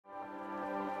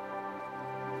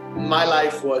my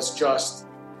life was just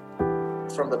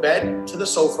from the bed to the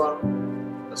sofa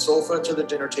to the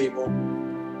dinner table,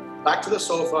 back to the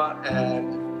sofa,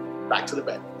 and back to the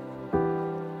bed.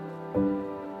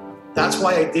 That's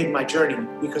why I did my journey,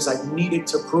 because I needed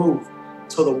to prove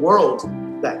to the world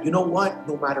that, you know what,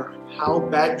 no matter how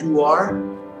bad you are,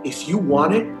 if you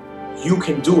want it, you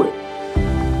can do it.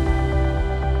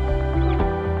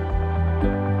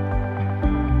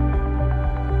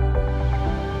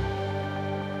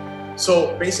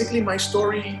 So basically my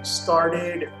story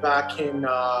started back in,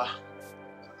 I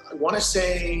want to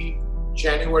say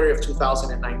January of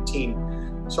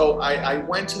 2019. So I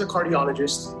went to the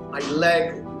cardiologist. My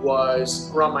leg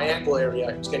was around my ankle area.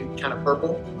 It was getting kind of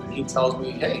purple. He tells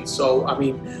me, hey, so I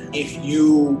mean, if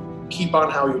you keep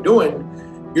on how you're doing,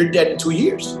 you're dead in 2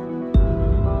 years.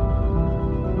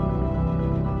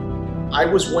 I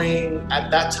was weighing at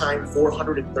that time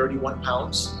 431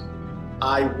 pounds.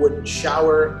 I would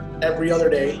shower every other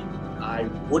day. I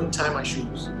wouldn't tie my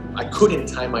shoes. I couldn't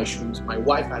tie my shoes. My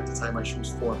wife had to tie my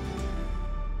shoes for me.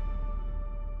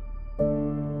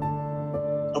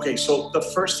 Okay, so the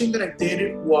first thing that I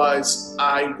did was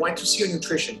I went to see a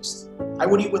nutritionist. I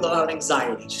would eat with a lot of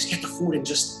anxiety, just get the food and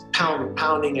just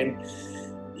pounding. And,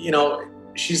 you know,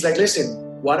 she's like,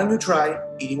 listen, why don't you try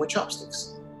eating with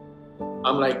chopsticks?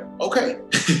 I'm like, okay,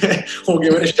 we'll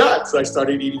give it a shot. So I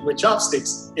started eating with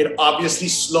chopsticks. It obviously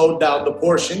slowed down the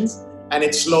portions and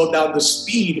it slowed down the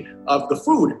speed of the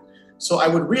food. So I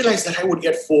would realize that I would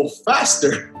get full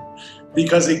faster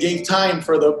because it gave time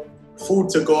for the food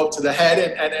to go up to the head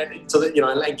and so that, you know,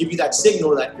 and give you that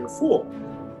signal that you're full.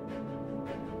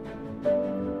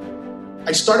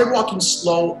 I started walking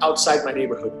slow outside my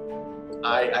neighborhood.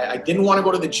 I didn't want to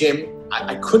go to the gym.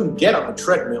 I couldn't get on a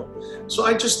treadmill. So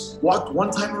I just walked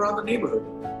one time around the neighborhood.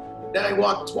 Then I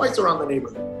walked twice around the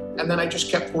neighborhood. And then I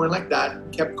just kept going like that,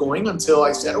 kept going until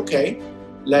I said, okay,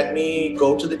 let me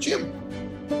go to the gym.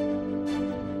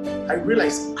 I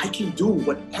realized I can do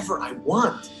whatever I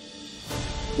want.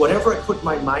 Whatever I put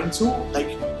my mind to,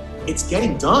 like, it's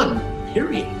getting done,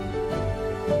 period.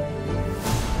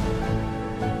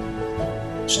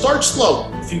 Start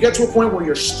slow. If you get to a point where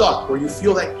you're stuck, where you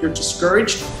feel that you're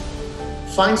discouraged,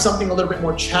 find something a little bit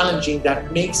more challenging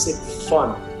that makes it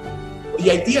fun.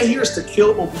 The idea here is to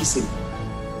kill obesity.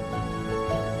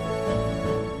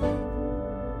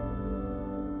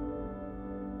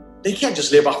 They can't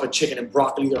just live off of chicken and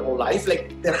broccoli their whole life.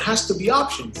 Like, there has to be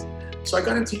options. So I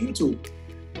got into YouTube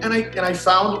and I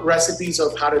found recipes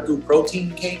of how to do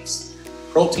protein cakes,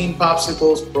 protein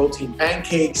popsicles, protein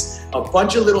pancakes, a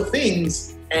bunch of little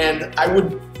things. And I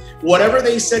would, whatever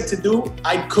they said to do,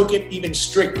 I'd cook it even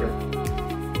stricter.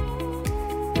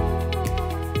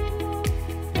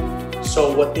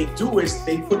 So what they do is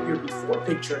they put your before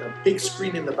picture in a big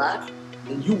screen in the back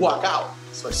and you walk out.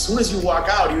 So as soon as you walk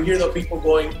out, you hear the people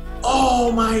going,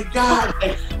 oh my God.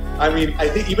 Like, I mean, I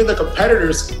think even the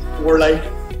competitors were like,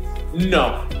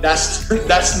 no, that's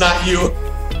not you.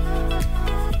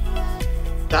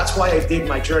 That's why I did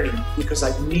my journey, because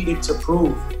I needed to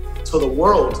prove to the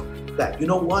world that, you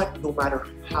know what, no matter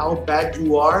how bad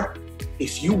you are,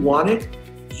 if you want it,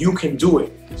 you can do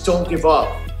it. Don't give up.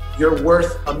 You're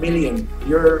worth a million.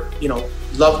 You know,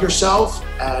 love yourself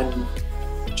and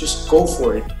just go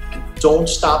for it. And don't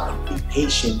stop and be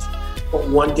patient. But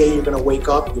one day you're gonna wake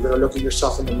up, you're gonna look at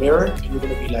yourself in the mirror and you're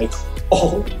gonna be like,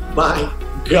 oh my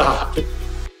God.